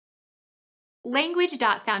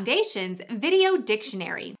Language.Foundation's Video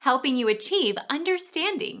Dictionary, helping you achieve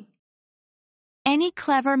understanding. Any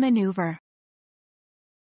clever maneuver.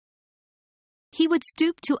 He would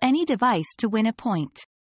stoop to any device to win a point.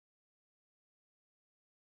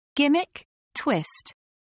 Gimmick, twist.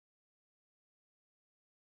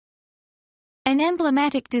 An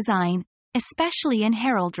emblematic design, especially in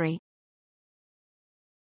heraldry.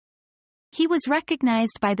 He was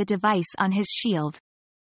recognized by the device on his shield.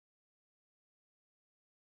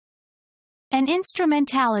 An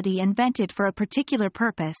instrumentality invented for a particular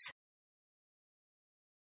purpose.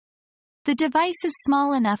 The device is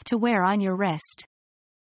small enough to wear on your wrist.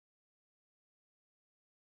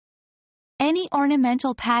 Any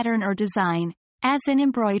ornamental pattern or design, as in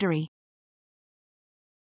embroidery.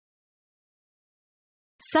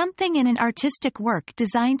 Something in an artistic work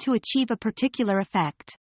designed to achieve a particular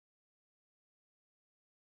effect.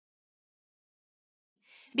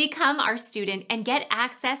 Become our student and get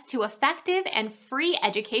access to effective and free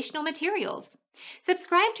educational materials.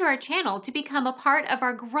 Subscribe to our channel to become a part of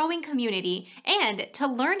our growing community and to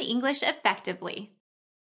learn English effectively.